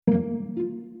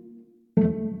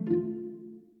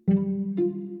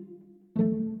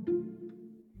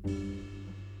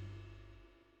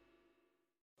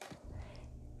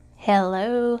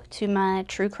Hello to my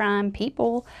true crime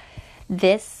people.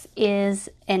 This is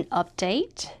an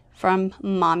update from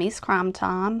Mommy's Crime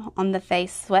Time on the Faye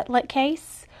Swetlik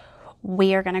case.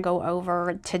 We are going to go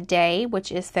over today,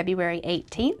 which is February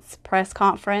 18th, press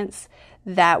conference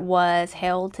that was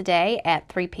held today at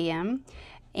 3 p.m.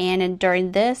 And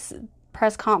during this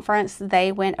press conference,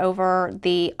 they went over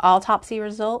the autopsy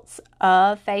results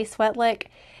of Faye Swetlik,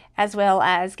 as well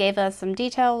as gave us some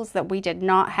details that we did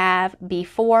not have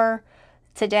before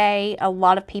today. A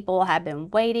lot of people have been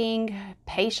waiting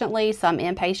patiently, some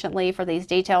impatiently, for these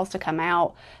details to come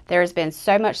out. There's been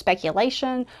so much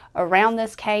speculation around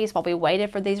this case while we waited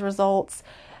for these results.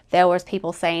 There was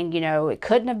people saying, it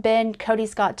couldn't have been Cody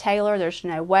Scott Taylor. There's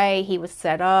no way. He was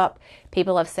set up.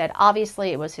 People have said,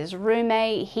 obviously, it was his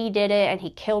roommate. He did it, and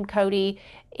he killed Cody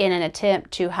in an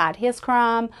attempt to hide his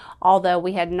crime, although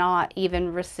we had not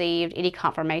even received any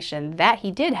confirmation that he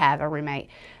did have a roommate.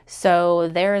 So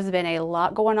there has been a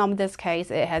lot going on with this case.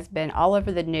 It has been all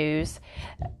over the news.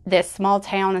 This small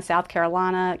town in South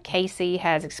Carolina, Casey,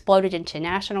 has exploded into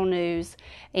national news,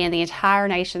 and the entire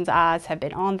nation's eyes have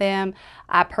been on them.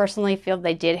 I personally feel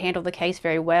they did handle the case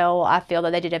very well. I feel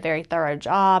that they did a very thorough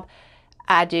job.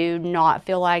 I do not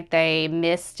feel like they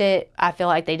missed it. I feel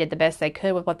like they did the best they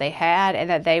could with what they had, and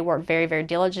that they worked very, very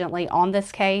diligently on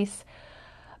this case.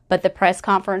 But the press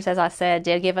conference, as I said,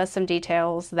 did give us some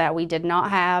details that we did not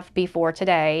have before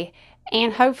today.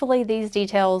 And hopefully these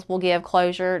details will give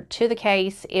closure to the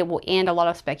case. It will end a lot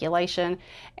of speculation,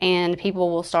 and people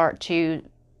will start to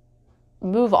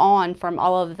move on from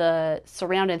all of the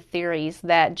surrounding theories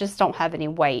that just don't have any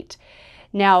weight.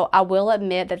 Now, I will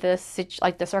admit that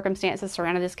the circumstances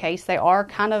surrounding this case, they are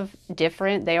kind of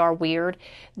different. They are weird.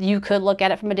 You could look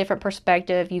at it from a different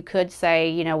perspective. You could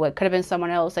say, it could have been someone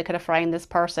else. They could have framed this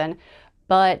person.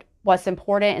 But what's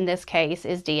important in this case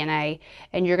is DNA.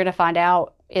 And you're going to find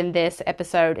out in this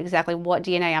episode exactly what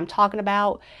DNA I'm talking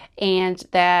about, and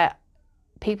that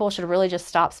people should really just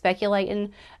stop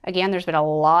speculating. Again, there's been a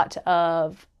lot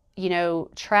of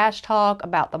trash talk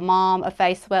about the mom of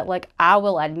Faye Swetlik. I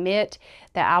will admit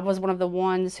that I was one of the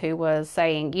ones who was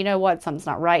saying, something's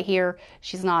not right here.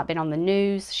 She's not been on the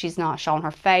news. She's not shown her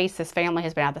face. This family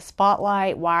has been out of the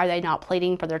spotlight. Why are they not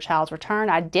pleading for their child's return?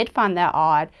 I did find that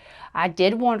odd. I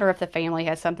did wonder if the family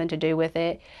has something to do with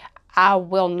it. I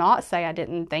will not say I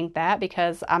didn't think that,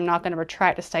 because I'm not going to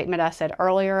retract a statement I said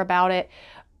earlier about it.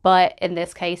 But in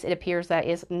this case, it appears that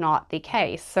is not the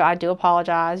case. So I do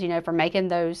apologize, for making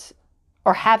those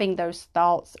or having those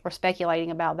thoughts or speculating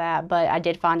about that. But I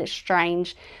did find it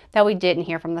strange that we didn't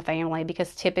hear from the family,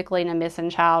 because typically in a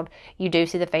missing child, you do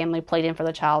see the family pleading for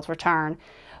the child's return.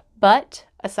 But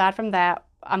aside from that,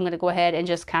 I'm going to go ahead and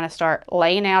just kind of start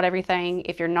laying out everything.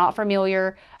 If you're not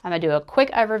familiar, I'm going to do a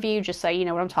quick overview just so you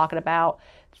know what I'm talking about.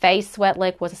 Faye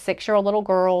Swetlik was a 6-year-old little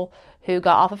girl who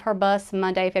got off of her bus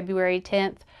Monday, February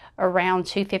 10th, around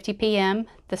 2:50 p.m.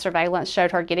 The surveillance showed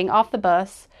her getting off the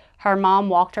bus. Her mom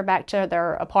walked her back to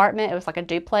their apartment. It was like a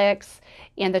duplex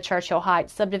in the Churchill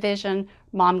Heights subdivision.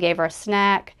 Mom gave her a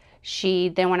snack. She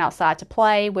then went outside to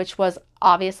play, which was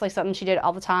obviously something she did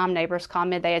all the time. Neighbors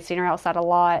commented they had seen her outside a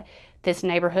lot. This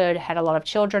neighborhood had a lot of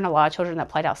children that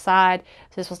played outside.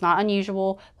 So this was not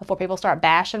unusual. Before people start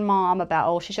bashing mom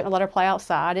about, she shouldn't have let her play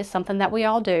outside, it's something that we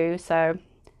all do. So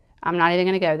I'm not even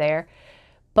going to go there.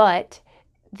 But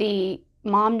the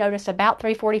mom noticed about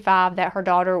 3:45 that her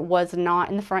daughter was not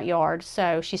in the front yard.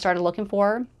 So she started looking for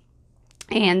her.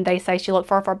 And they say she looked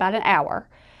for her for about an hour.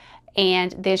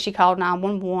 And then she called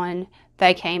 911.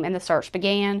 They came and the search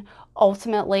began.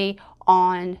 Ultimately,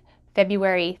 on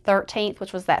February 13th,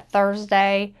 which was that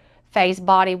Thursday, Faye's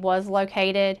body was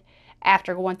located.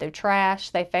 After going through trash,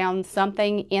 they found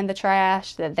something in the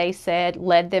trash that they said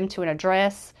led them to an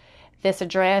address. This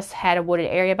address had a wooded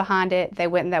area behind it. They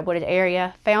went in that wooded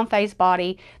area, found Faye's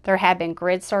body. There had been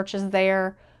grid searches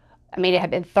there. It had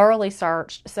been thoroughly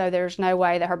searched, so there's no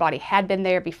way that her body had been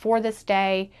there before this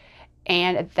day.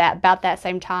 And about that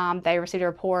same time, they received a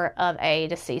report of a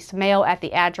deceased male at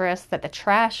the address that the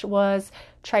trash was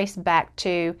traced back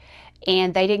to,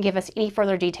 and they didn't give us any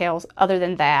further details other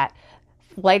than that.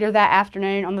 Later that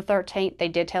afternoon on the 13th, they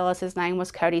did tell us his name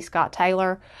was Cody Scott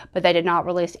Taylor, but they did not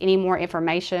release any more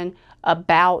information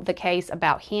about the case,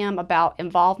 about him, about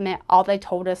involvement. All they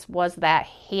told us was that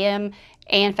him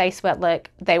and Faye Swetlik,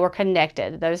 they were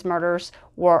connected. Those murders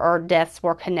or deaths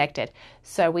were connected.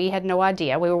 So we had no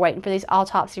idea. We were waiting for these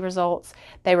autopsy results.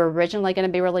 They were originally going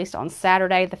to be released on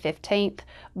Saturday the 15th,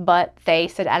 but they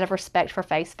said out of respect for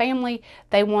Faye's family,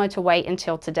 they wanted to wait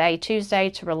until today, Tuesday,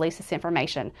 to release this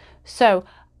information. So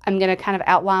I'm going to kind of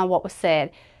outline what was said.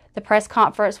 The press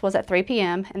conference was at 3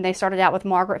 p.m. and they started out with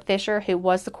Margaret Fisher, who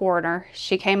was the coroner.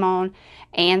 She came on,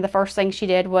 and the first thing she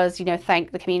did was,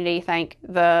 thank the community, thank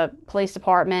the police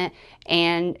department,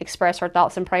 and express her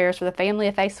thoughts and prayers for the family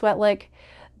of Faye Swetlik.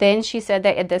 Then she said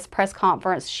that at this press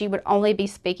conference, she would only be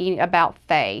speaking about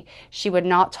Faye. She would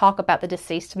not talk about the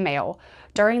deceased male.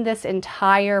 During this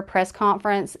entire press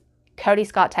conference, Cody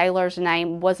Scott Taylor's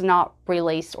name was not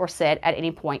released or said at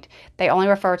any point. They only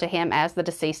referred to him as the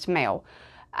deceased male.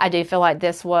 I do feel like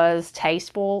this was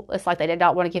tasteful. It's like they did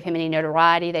not want to give him any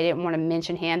notoriety. They didn't want to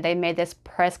mention him. They made this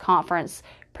press conference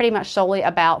pretty much solely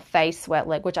about Faye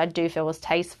Swetlik, which I do feel was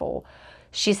tasteful.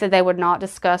 She said they would not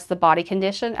discuss the body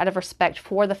condition out of respect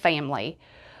for the family.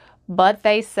 But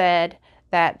they said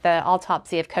that the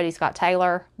autopsy of Cody Scott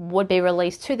Taylor would be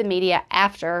released to the media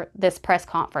after this press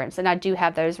conference. And I do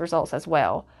have those results as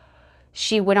well.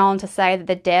 She went on to say that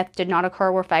the death did not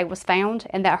occur where Faye was found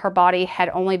and that her body had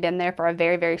only been there for a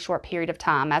very, very short period of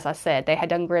time. As I said, they had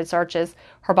done grid searches.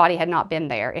 Her body had not been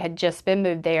there. It had just been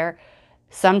moved there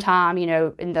sometime,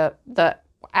 in the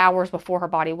hours before her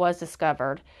body was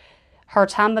discovered. Her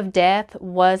time of death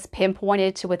was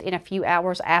pinpointed to within a few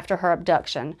hours after her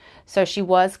abduction. So she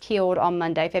was killed on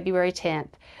Monday, February 10th.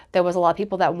 There was a lot of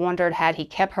people that wondered, had he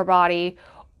kept her body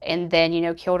and then,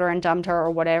 killed her and dumped her or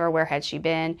whatever, where had she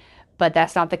been? But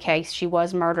that's not the case. She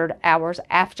was murdered hours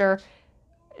after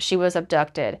she was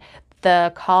abducted.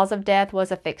 The cause of death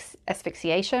was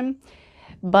asphyxiation,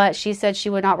 but she said she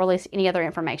would not release any other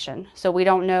information. So we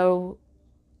don't know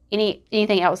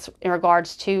anything else in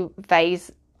regards to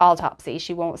Faye's autopsy.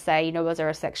 She won't say, was there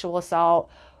a sexual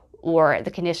assault or the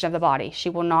condition of the body.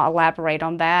 She will not elaborate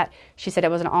on that. She said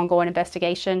it was an ongoing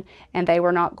investigation and they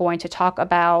were not going to talk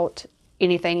about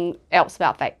anything else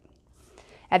about Faye.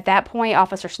 At that point,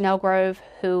 Officer Snellgrove,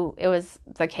 who it was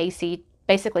the Casey,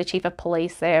 basically chief of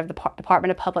police there, the Department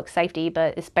of Public Safety,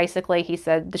 but it's basically, he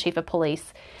said, the chief of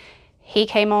police. He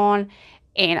came on,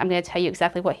 and I'm going to tell you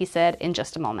exactly what he said in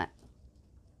just a moment.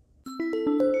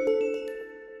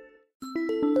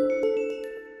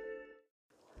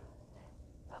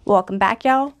 Welcome back,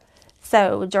 y'all.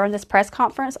 So during this press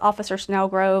conference, Officer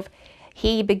Snellgrove,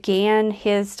 he began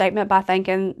his statement by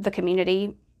thanking the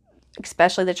community,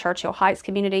 especially the Churchill Heights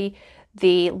community,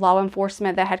 the law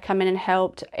enforcement that had come in and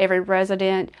helped, every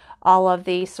resident, all of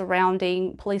the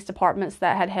surrounding police departments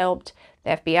that had helped,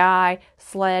 the FBI,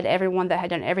 SLED, everyone that had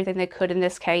done everything they could in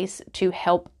this case to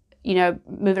help,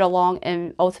 move it along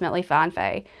and ultimately find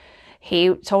Faye. He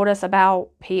told us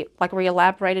we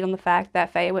elaborated on the fact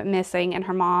that Faye went missing and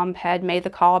her mom had made the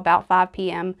call about 5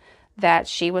 p.m. that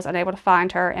she was unable to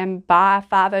find her, and by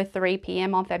 5:03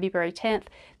 p.m. on February 10th,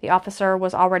 the officer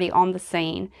was already on the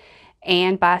scene.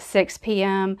 And by 6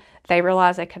 p.m., they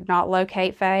realized they could not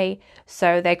locate Faye,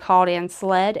 so they called in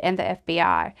SLED and the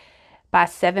FBI. By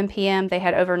 7 p.m., they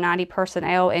had over 90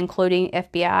 personnel, including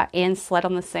FBI and SLED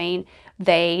on the scene.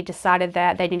 They decided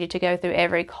that they needed to go through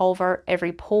every culvert,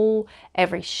 every pool,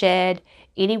 every shed,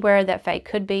 anywhere that Faye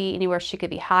could be, anywhere she could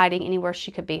be hiding, anywhere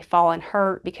she could be fallen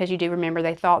hurt, because you do remember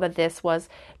they thought that this was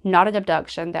not an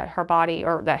abduction, that her body,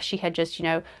 or that she had just,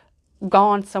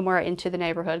 gone somewhere into the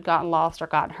neighborhood, gotten lost, or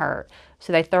gotten hurt.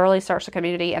 So they thoroughly searched the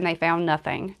community and they found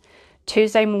nothing.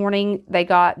 Tuesday morning, they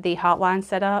got the hotline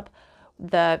set up,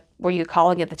 where you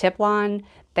call and get the tip line.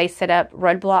 They set up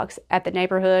roadblocks at the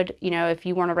neighborhood. If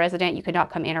you weren't a resident, you could not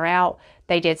come in or out.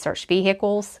 They did search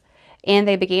vehicles, and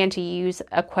they began to use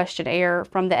a questionnaire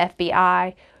from the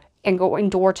FBI and going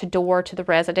door to door to the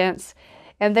residents.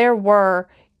 And there were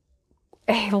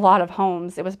a lot of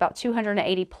homes. It was about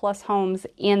 280 plus homes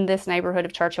in this neighborhood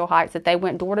of Churchill Heights that they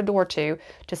went door to door to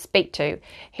speak to.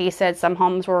 He said some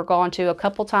homes were gone to a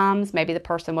couple times. Maybe the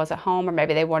person was at home, or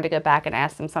maybe they wanted to go back and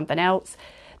ask them something else.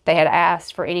 They had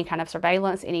asked for any kind of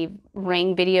surveillance, any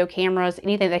Ring video cameras,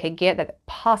 anything they could get that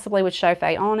possibly would show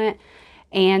Faye on it.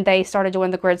 And they started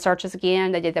doing the grid searches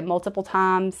again. They did them multiple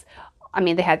times.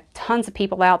 They had tons of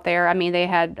people out there. They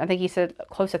had, I think he said,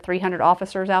 close to 300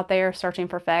 officers out there searching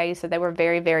for Faye. So they were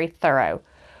very, very thorough.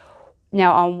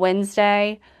 Now, on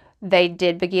Wednesday, they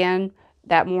did begin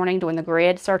that morning doing the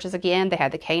grid searches again. They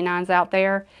had the canines out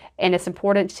there. And it's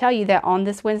important to tell you that on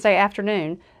this Wednesday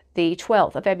afternoon, the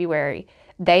 12th of February,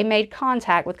 they made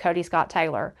contact with Cody Scott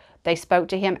Taylor. They spoke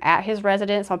to him at his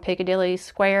residence on Piccadilly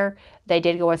Square. They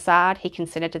did go inside. He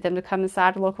consented to them to come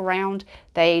inside to look around.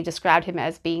 They described him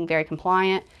as being very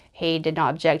compliant. He did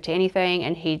not object to anything,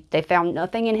 and they found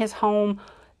nothing in his home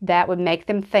that would make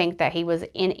them think that he was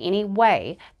in any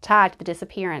way tied to the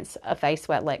disappearance of Faye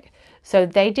Swetlik. So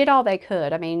they did all they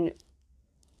could.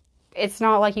 It's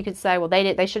not like you could say, well,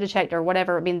 they should have checked or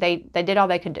whatever. They did all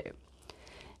they could do.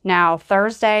 Now,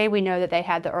 Thursday, we know that they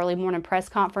had the early morning press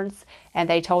conference, and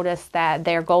they told us that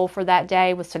their goal for that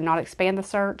day was to not expand the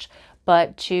search,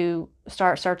 but to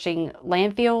start searching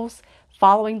landfills,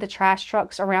 following the trash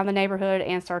trucks around the neighborhood,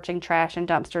 and searching trash and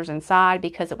dumpsters inside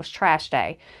because it was trash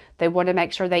day. They wanted to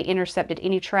make sure they intercepted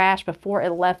any trash before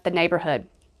it left the neighborhood.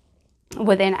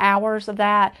 Within hours of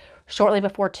that, shortly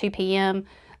before 2 p.m.,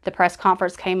 the press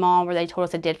conference came on where they told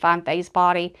us they did find Faye's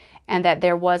body and that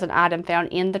there was an item found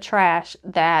in the trash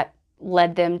that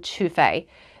led them to Faye.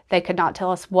 They could not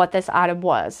tell us what this item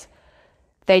was.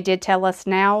 They did tell us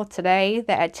now, today,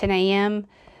 that at 10 a.m.,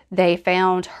 they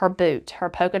found her boot, her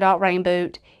polka dot rain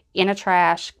boot, in a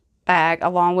trash bag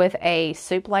along with a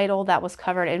soup ladle that was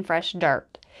covered in fresh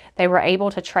dirt. They were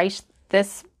able to trace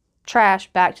this trash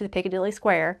back to the Piccadilly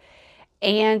Square,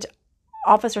 and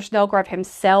Officer Snellgrove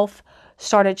himself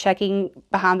started checking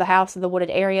behind the house in the wooded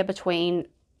area between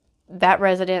that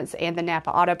residence and the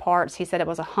Napa Auto Parts. He said it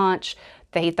was a hunch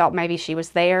that he thought maybe she was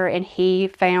there, and he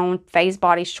found Faye's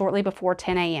body shortly before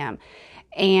 10 a.m.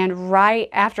 And right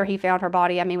after he found her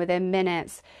body, I mean within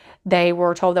minutes, they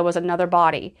were told there was another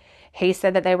body. He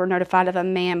said that they were notified of a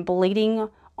man bleeding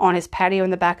on his patio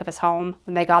in the back of his home.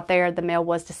 When they got there, the male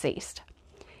was deceased.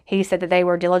 He said that they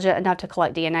were diligent enough to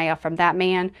collect DNA from that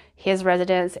man, his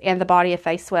residence, and the body of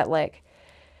Faye Swetlik.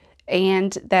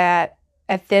 And that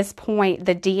at this point,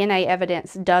 the DNA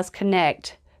evidence does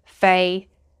connect Faye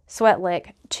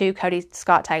Swetlik to Cody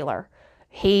Scott Taylor.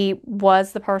 He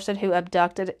was the person who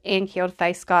abducted and killed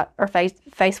Faye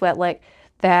Swetlik,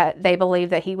 that they believe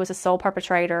that he was a sole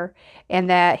perpetrator and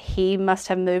that he must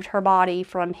have moved her body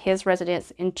from his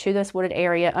residence into this wooded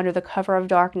area under the cover of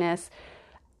darkness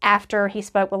after he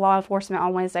spoke with law enforcement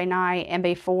on Wednesday night and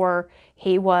before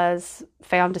he was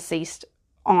found deceased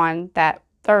on that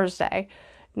Thursday.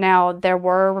 Now, there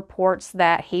were reports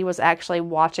that he was actually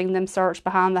watching them search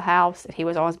behind the house. If he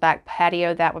was on his back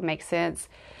patio, that would make sense.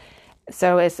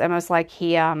 So it's almost like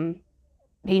he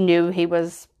knew he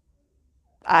was,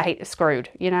 screwed,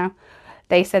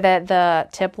 They said that the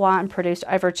tip line produced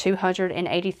over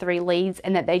 283 leads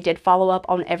and that they did follow up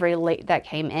on every lead that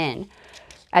came in.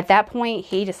 At that point,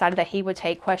 he decided that he would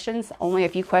take questions, only a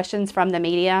few questions from the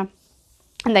media.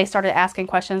 And they started asking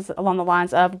questions along the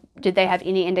lines of, did they have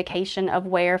any indication of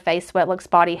where Faye Swetlik's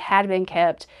body had been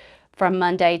kept from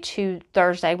Monday to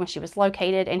Thursday when she was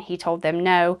located? And he told them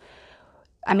no.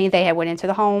 I mean, they had went into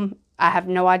the home. I have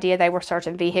no idea. They were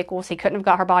searching vehicles. He couldn't have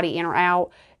got her body in or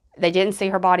out. They didn't see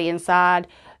her body inside.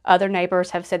 Other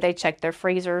neighbors have said they checked their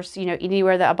freezers,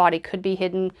 anywhere that a body could be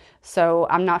hidden. So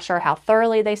I'm not sure how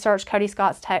thoroughly they searched Cody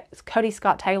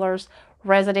Scott Taylor's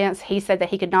residence. He said that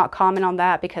he could not comment on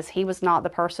that because he was not the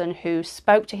person who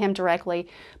spoke to him directly,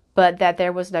 but that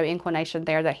there was no inclination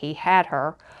there that he had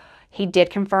her. He did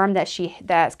confirm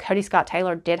that Cody Scott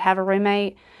Taylor did have a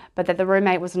roommate, but that the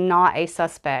roommate was not a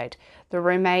suspect. The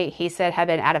roommate, he said, had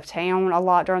been out of town a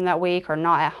lot during that week or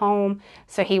not at home,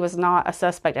 so he was not a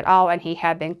suspect at all, and he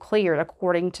had been cleared,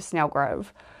 according to Snellgrove.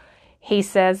 He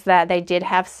says that they did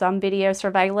have some video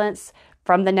surveillance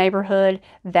from the neighborhood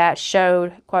that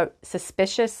showed, quote,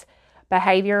 suspicious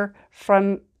behavior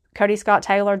from Cody Scott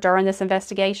Taylor during this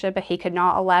investigation, but he could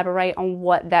not elaborate on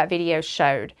what that video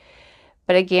showed.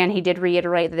 But again, he did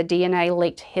reiterate that the DNA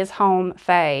linked his home,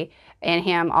 Faye, and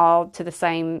him all to the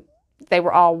same. They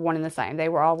were all one and the same. They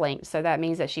were all linked. So that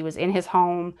means that she was in his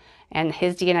home and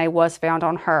his DNA was found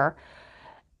on her.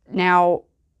 Now,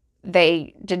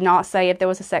 they did not say if there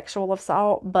was a sexual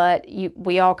assault, but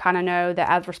we all kind of know that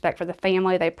out of respect for the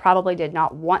family, they probably did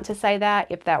not want to say that.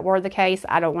 If that were the case,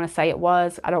 I don't want to say it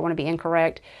was. I don't want to be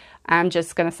incorrect. I'm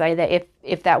just going to say that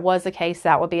if that was the case,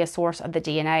 that would be a source of the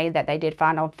DNA that they did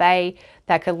find on Faye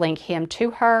that could link him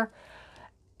to her.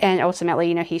 And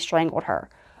ultimately, he strangled her.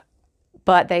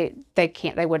 But they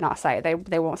would not say it.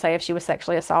 They won't say if she was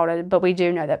sexually assaulted. But we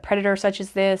do know that predators such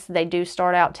as this, they do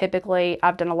start out typically.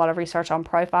 I've done a lot of research on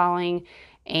profiling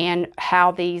and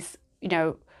how these,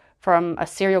 from a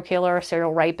serial killer, a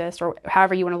serial rapist, or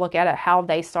however you want to look at it, how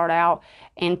they start out.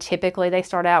 And typically they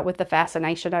start out with the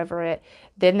fascination over it.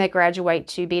 Then they graduate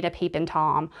to being a peeping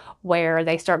Tom, where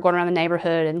they start going around the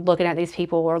neighborhood and looking at these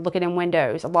people or looking in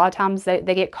windows. A lot of times they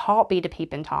get caught being a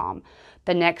peeping Tom.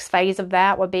 The next phase of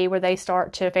that would be where they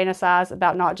start to fantasize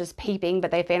about not just peeping, but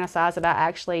they fantasize about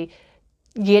actually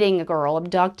getting a girl,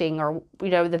 abducting, or,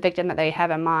 the victim that they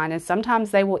have in mind. And sometimes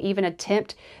they will even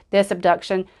attempt this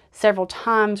abduction several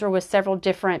times or with several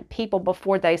different people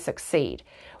before they succeed.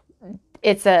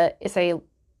 It's a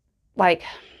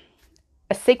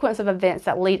a sequence of events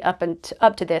that lead up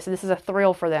to this, and this is a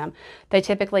thrill for them. They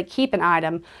typically keep an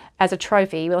item as a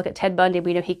trophy. We look at Ted Bundy,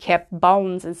 we know he kept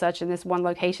bones and such in this one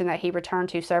location that he returned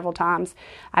to several times.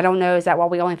 I don't know, is that why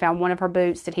we only found one of her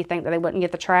boots? Did he think that they wouldn't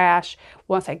get the trash?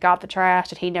 Once they got the trash,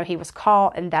 did he know he was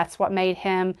caught, and that's what made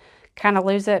him kind of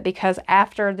lose it? Because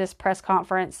after this press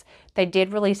conference, they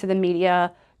did release to the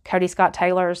media Cody Scott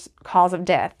Taylor's cause of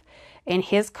death, and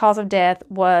his cause of death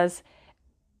was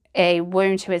a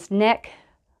wound to his neck,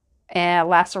 a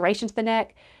laceration to the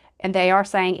neck, and they are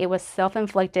saying it was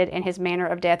self-inflicted, and his manner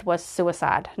of death was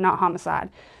suicide, not homicide.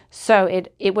 So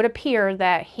it would appear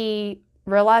that he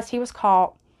realized he was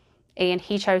caught and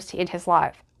he chose to end his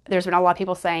life. There's been a lot of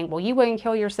people saying, well, you wouldn't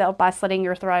kill yourself by slitting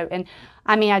your throat. And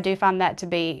I mean, I do find that to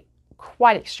be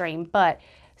quite extreme, but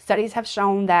studies have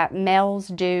shown that males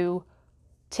do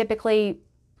typically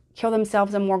kill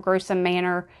themselves in a more gruesome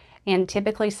manner, and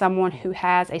typically someone who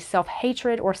has a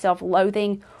self-hatred or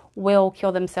self-loathing will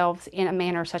kill themselves in a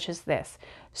manner such as this.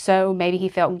 So maybe he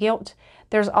felt guilt.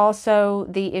 There's also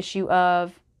the issue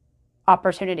of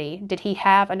opportunity. Did he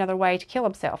have another way to kill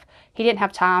himself? He didn't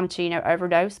have time to,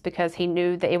 overdose because he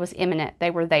knew that it was imminent.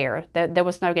 They were there. There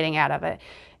was no getting out of it.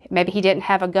 Maybe he didn't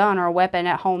have a gun or a weapon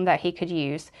at home that he could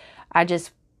use. I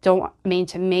just don't,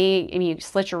 to me, you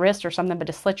slit your wrist or something, but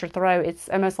to slit your throat, it's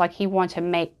almost like he wanted to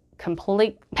make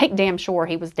damn sure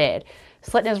he was dead.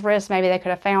 Slitting his wrist, maybe they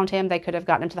could have found him, they could have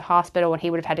gotten him to the hospital, and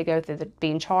he would have had to go through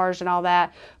being charged and all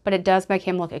that. But it does make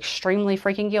him look extremely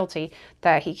freaking guilty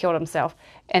that he killed himself,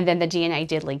 and then the DNA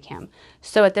did link him.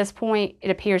 So at this point, it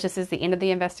appears this is the end of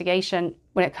the investigation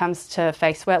when it comes to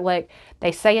Faye Swetlik.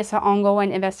 They say it's an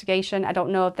ongoing investigation. I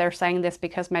don't know if they're saying this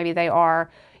because maybe they are,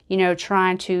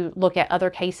 trying to look at other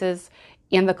cases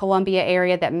in the Columbia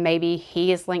area that maybe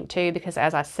he is linked to, because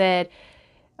as I said,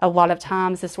 a lot of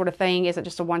times this sort of thing isn't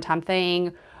just a one-time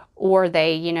thing, or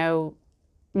they,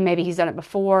 maybe he's done it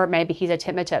before, maybe he's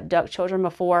attempted to abduct children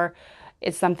before.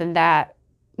 It's something that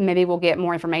maybe we'll get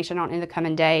more information on in the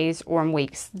coming days or in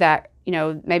weeks, that,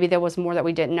 maybe there was more that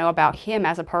we didn't know about him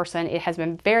as a person. It has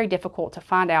been very difficult to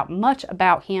find out much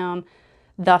about him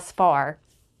thus far.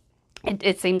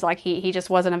 It seems like he just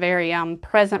wasn't a very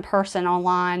present person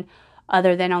online,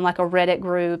 other than on like a Reddit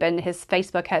group, and his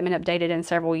Facebook hadn't been updated in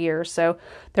several years. So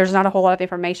there's not a whole lot of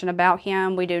information about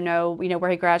him. We do know, where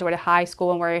he graduated high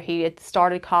school and where he had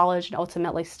started college and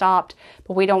ultimately stopped,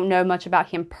 but we don't know much about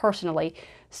him personally.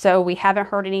 So we haven't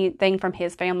heard anything from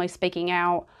his family speaking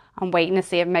out. I'm waiting to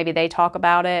see if maybe they talk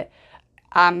about it.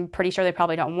 I'm pretty sure they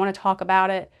probably don't want to talk about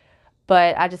it,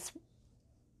 but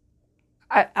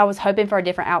I was hoping for a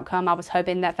different outcome. I was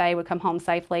hoping that Faye would come home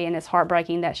safely, and it's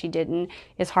heartbreaking that she didn't.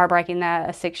 It's heartbreaking that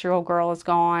a 6-year-old girl is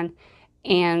gone,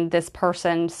 and this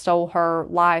person stole her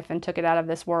life and took it out of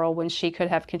this world when she could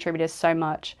have contributed so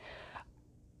much.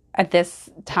 At this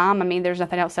time, there's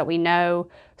nothing else that we know.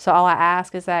 So all I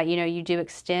ask is that, you do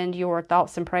extend your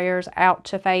thoughts and prayers out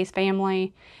to Faye's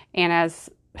family. And as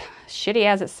shitty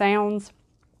as it sounds,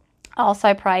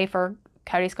 also pray for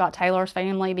Cody Scott Taylor's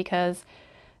family, because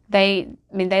they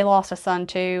lost a son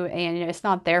too, and it's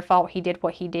not their fault he did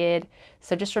what he did.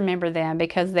 So just remember them,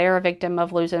 because they're a victim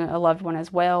of losing a loved one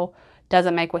as well.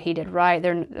 Doesn't make what he did right.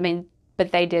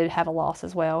 But they did have a loss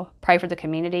as well. Pray for the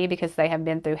community, because they have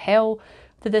been through hell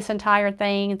through this entire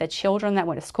thing. The children that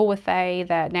went to school with Faye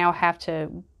that now have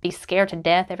to be scared to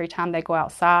death every time they go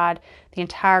outside. The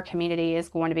entire community is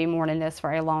going to be mourning this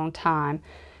for a long time.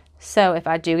 So if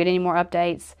I do get any more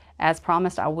updates, as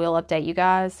promised, I will update you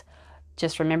guys.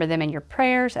 Just remember them in your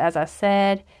prayers. As I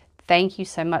said, thank you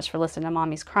so much for listening to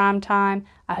Mommy's Crime Time.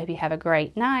 I hope you have a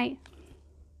great night.